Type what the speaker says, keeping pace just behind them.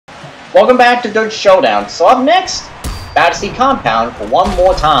Welcome back to Dirt Showdown. So up next, Battersea Compound for one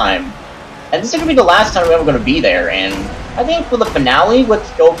more time. And this is going to be the last time we're ever going to be there, and I think for the finale,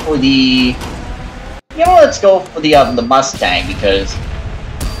 let's go for the... let's go for the Mustang, because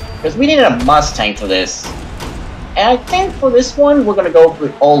we needed a Mustang for this. And I think for this one, we're going to go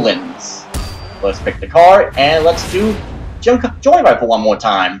for Olin's. Let's pick the car, and let's do Joyride for one more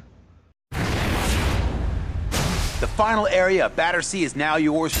time. The final area of Battersea is now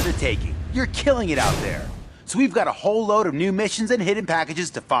yours for the taking. You're killing it out there. So we've got a whole load of new missions and hidden packages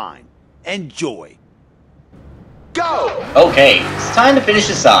to find. Enjoy. Go! Okay, it's time to finish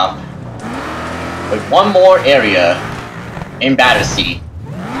this up with one more area in Battersea.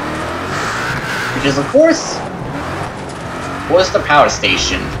 Which is, of course, the power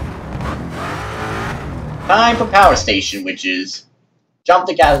station. Time for power station, which is jump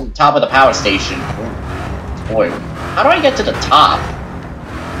to get to the top of the power station. Boy, how do I get to the top?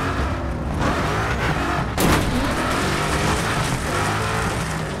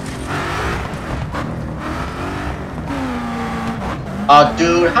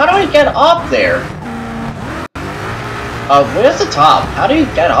 Dude, how do I get up there? Where's the top? How do you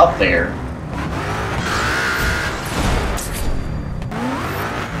get up there?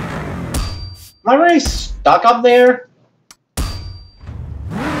 Am I really stuck up there?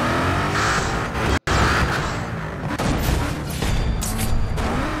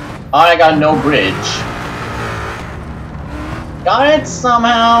 Oh, I got no bridge. Got it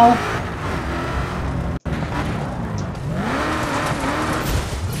somehow.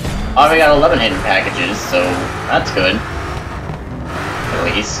 Oh, we got 11 hidden packages, so that's good. At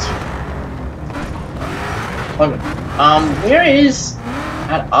least. Where is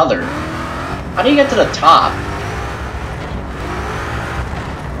that other? How do you get to the top?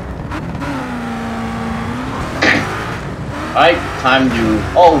 Alright, time to...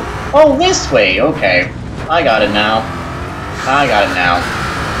 Oh, this way! Okay. I got it now. I got it now.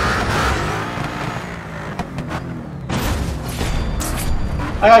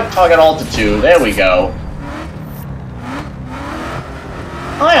 I got target altitude. There we go.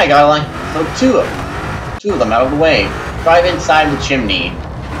 Oh yeah, I got like two of them out of the way. Drive inside the chimney.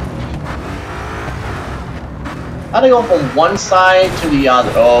 How do I go from one side to the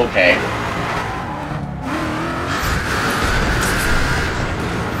other? Oh, okay.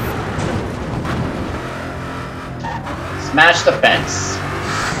 Smash the fence.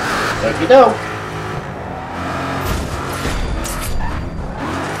 Okie doke.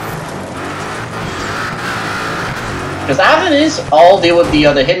 Because after this, I'll deal with the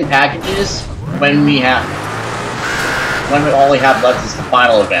other hidden packages when we all we have left is the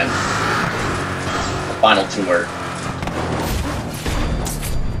final event. The final tour.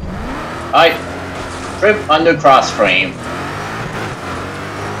 Alright. Trip under cross frame.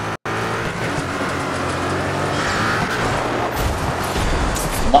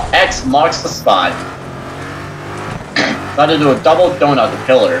 X marks the spot. Got to do a double donut to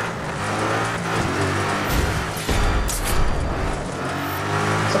pillar.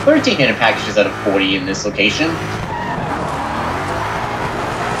 So 13 hidden packages out of 40 in this location.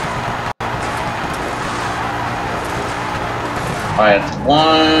 Alright, that's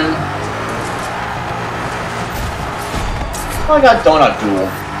one. Oh, I got donut duel.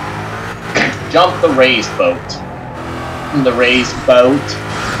 Jump the raised boat. The raised boat.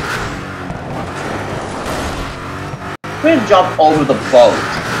 We're gonna jump over the boat.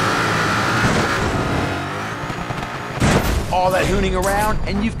 All that hooning around,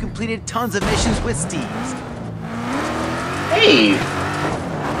 and you've completed tons of missions with Steve's. Hey!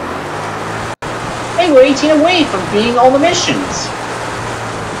 Hey, we're 18 away from beating all the missions.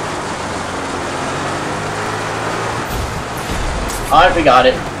 Alright, we got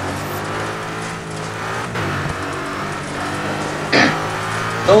it.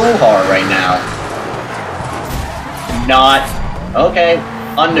 So hard right now. Not. Okay.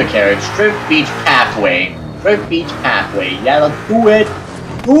 Undercarriage. Strip Beach Pathway. Strip Beach Pathway. Yeah, let's do it.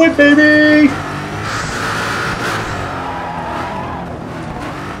 Do it, baby!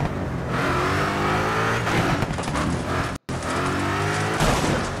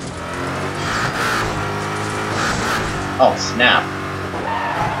 Oh, snap.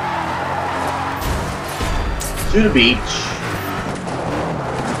 To the beach.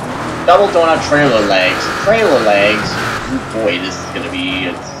 Double donut trailer legs. Trailer legs. Ooh, boy, this is gonna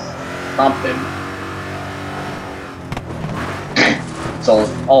be something. So,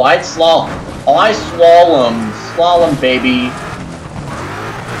 I slalom, baby.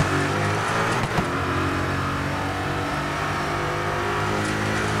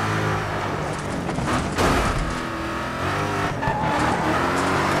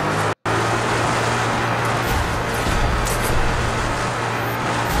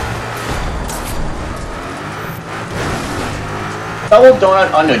 Double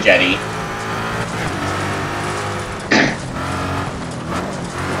donut under jetty.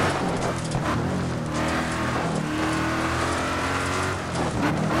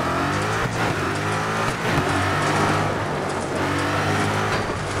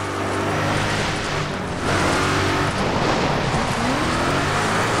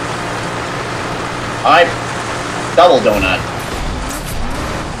 Alright, double donut.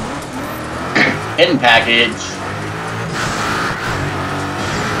 Hidden package.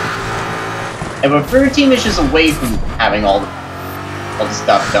 And we're 13 inches away from having all the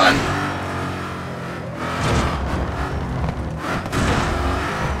stuff done.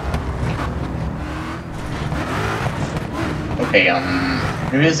 Okay,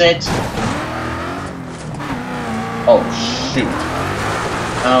 who is it? Oh, shoot.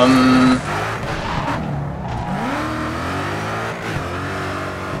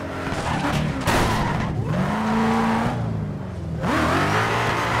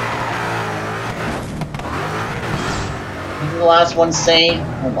 The last one say?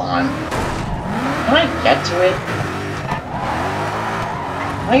 Hold on. Can I get to it?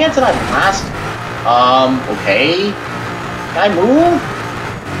 Can I get to that last? Okay. Can I move?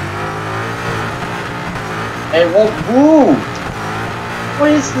 It won't move! What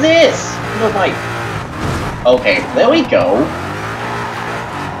is this? Look like... Okay, there we go.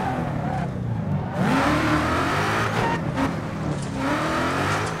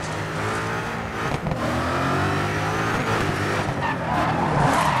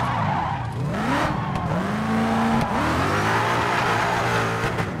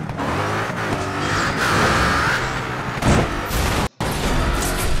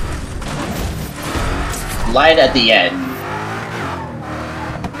 Light at the end.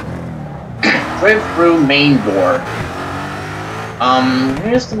 Drift through main door.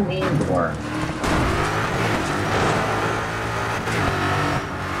 Where's the main door?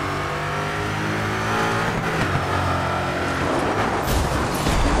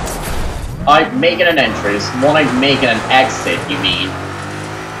 Making an entrance. More like making an exit, you mean.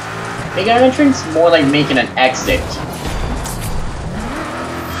 Making an entrance? More like making an exit.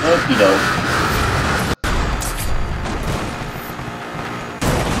 Okie doke.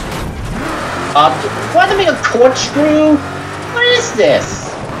 Do I have to make a corkscrew? What is this?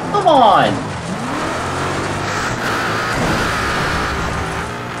 Come on!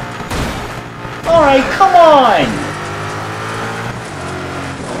 Alright, come on!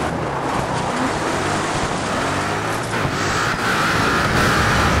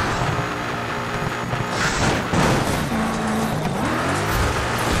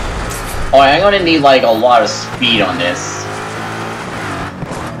 Alright, I'm gonna need like a lot of speed on this.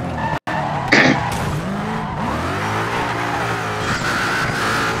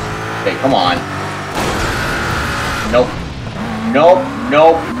 Okay, come on. Nope. Nope,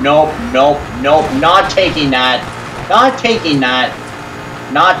 nope, nope, nope, nope. Not taking that. Not taking that.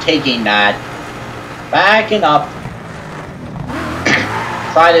 Not taking that. Backing up.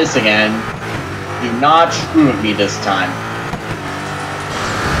 Try this again. Do not screw with me this time.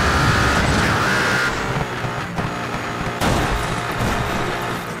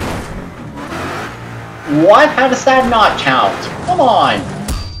 What? How does that not count? Come on.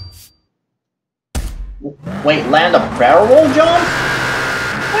 Wait, land a barrel roll jump?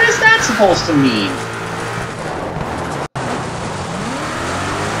 What is that supposed to mean?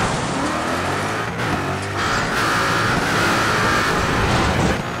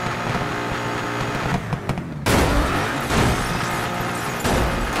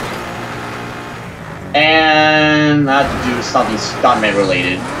 And I have to do something stuntman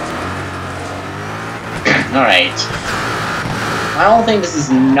related. Alright. I don't think this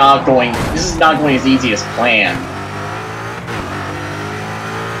is not going as easy as planned.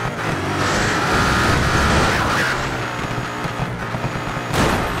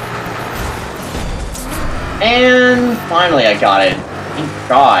 And finally I got it. Thank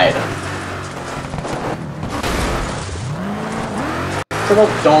God. Triple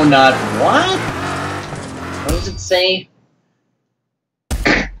donut. What? What does it say?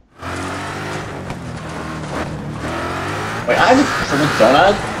 Wait, I have a triple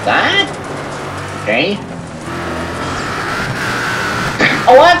donut? That? Okay.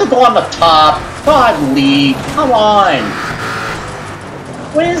 Oh, I have to go on the top. God, Lee. Come on.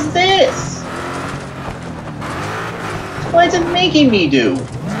 What is this? What is it making me do?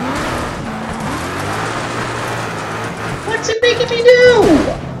 What's it making me do?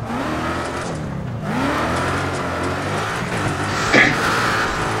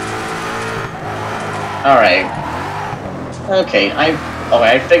 Alright. Okay,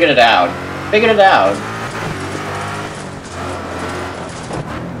 I figured it out. Figured it out.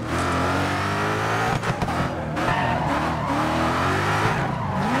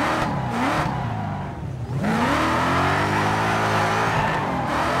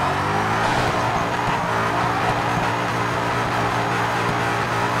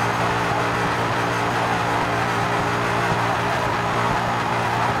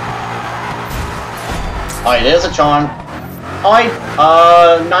 Alright, there's a charm. Alright,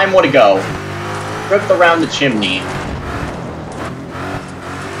 9 more to go. Drift around the chimney.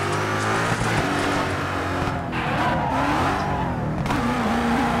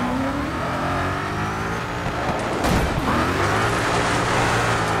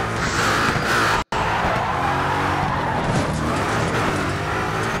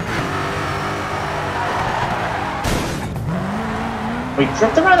 Wait,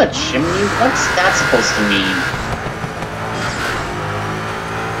 drift around the chimney? What's that supposed to mean?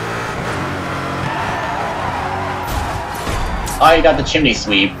 Oh, you got the chimney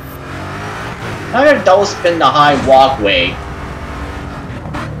sweep. Now I gotta double spin the high walkway.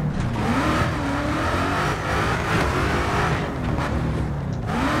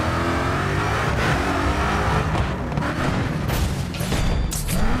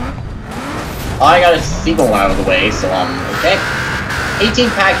 Oh, I got a sequel one out of the way, so okay. 18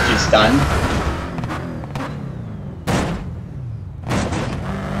 packages done.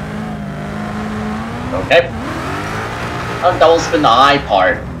 Okay. I'll double spin the high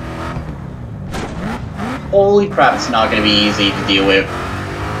part. Holy crap, it's not gonna be easy to deal with.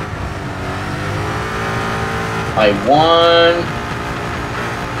 I won.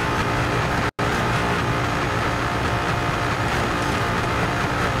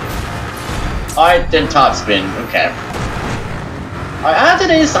 Alright, then top spin. Okay. Alright, after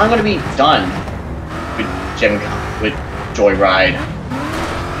this, I'm gonna be done with Joyride.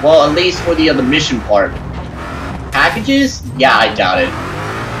 Well, at least for the other mission part. Packages? Yeah, I doubt it.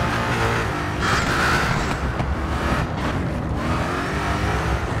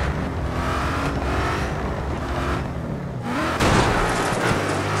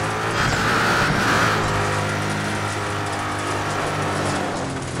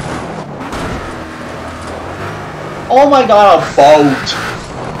 Oh my god, a boat!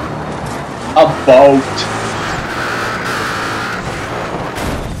 A boat!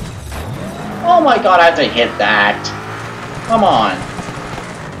 Oh my god, I have to hit that. Come on.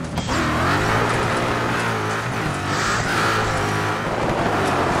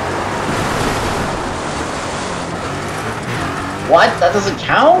 What? That doesn't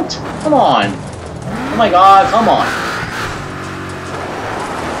count? Come on. Oh my god, come on.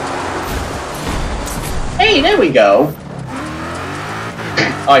 Hey, there we go.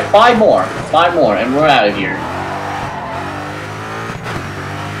 Alright, 5 more. 5 more, and we're out of here.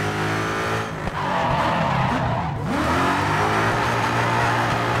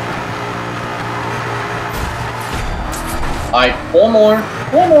 Alright, 4 more.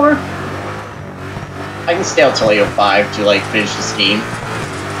 4 more. I can stay until 8:05 to, like, finish this game.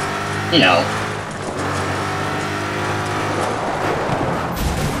 You know.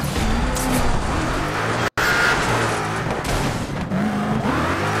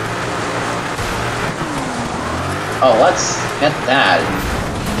 Oh, let's get that.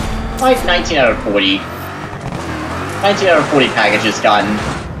 Like 19 out of 40. 19 out of 40 packages gotten.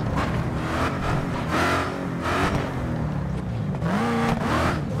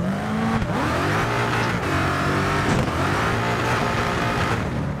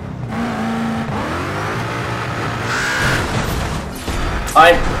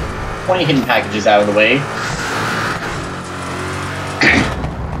 I've 20 hidden packages out of the way.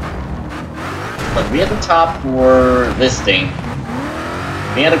 But we at the top for this thing.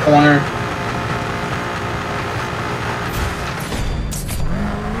 We at a corner.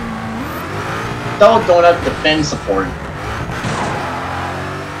 Double donut defend support.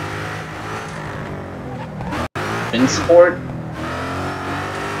 Defend support?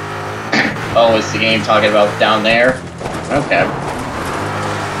 Oh, is the game talking about down there? Okay.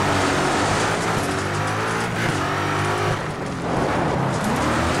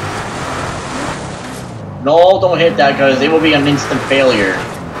 No, don't hit that, because it will be an instant failure.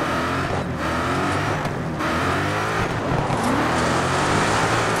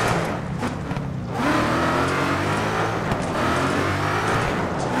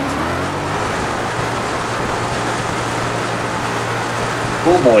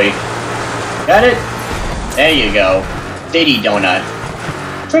 Cool boy. Got it? There you go. Diddy donut.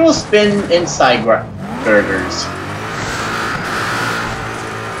 Triple spin inside burgers.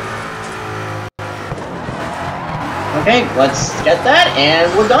 Okay, let's get that,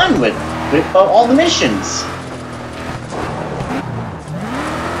 and we're done with all the missions.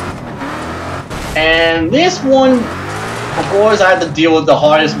 And this one, of course, I have to deal with the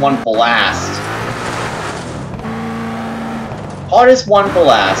hardest one for last. Hardest one for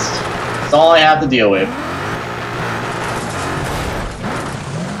last. That's all I have to deal with.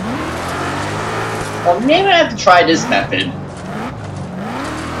 Well, maybe I have to try this method.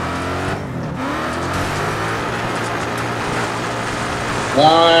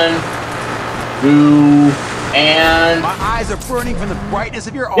 1, 2, and... My eyes are burning from the brightness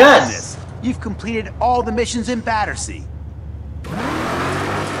of your Yes! awesomeness. You've completed all the missions in Battersea.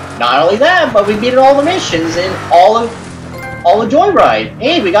 Not only that, but we beat all the missions in all of Joyride.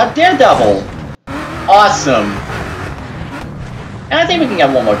 Hey, we got Daredevil. Awesome. And I think we can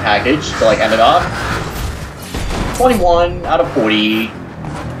get one more package to like end it off. 21 out of 40.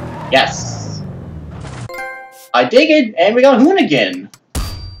 Yes. I dig it, and we got Hoonigan.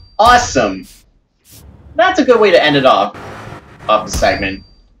 Awesome. That's a good way to end it off of the segment.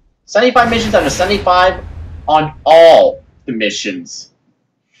 75 missions out of 75 on all the missions.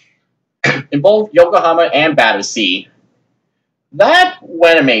 In both Yokohama and Battersea. That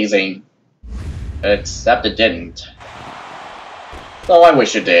went amazing. Except it didn't. Though I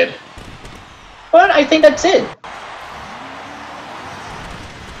wish it did. But I think that's it.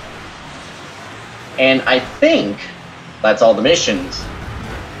 And I think that's all the missions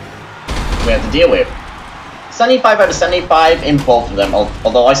we have to deal with. 75 out of 75 in both of them,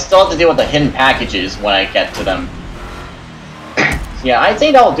 although I still have to deal with the hidden packages when I get to them. Yeah, I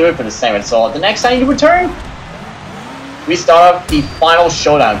think that'll do it for the segment. So the next time you return, we start off the final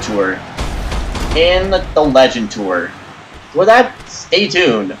Showdown tour in the Legend Tour. For that, stay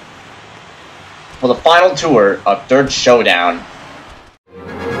tuned for the final tour of Dirt Showdown.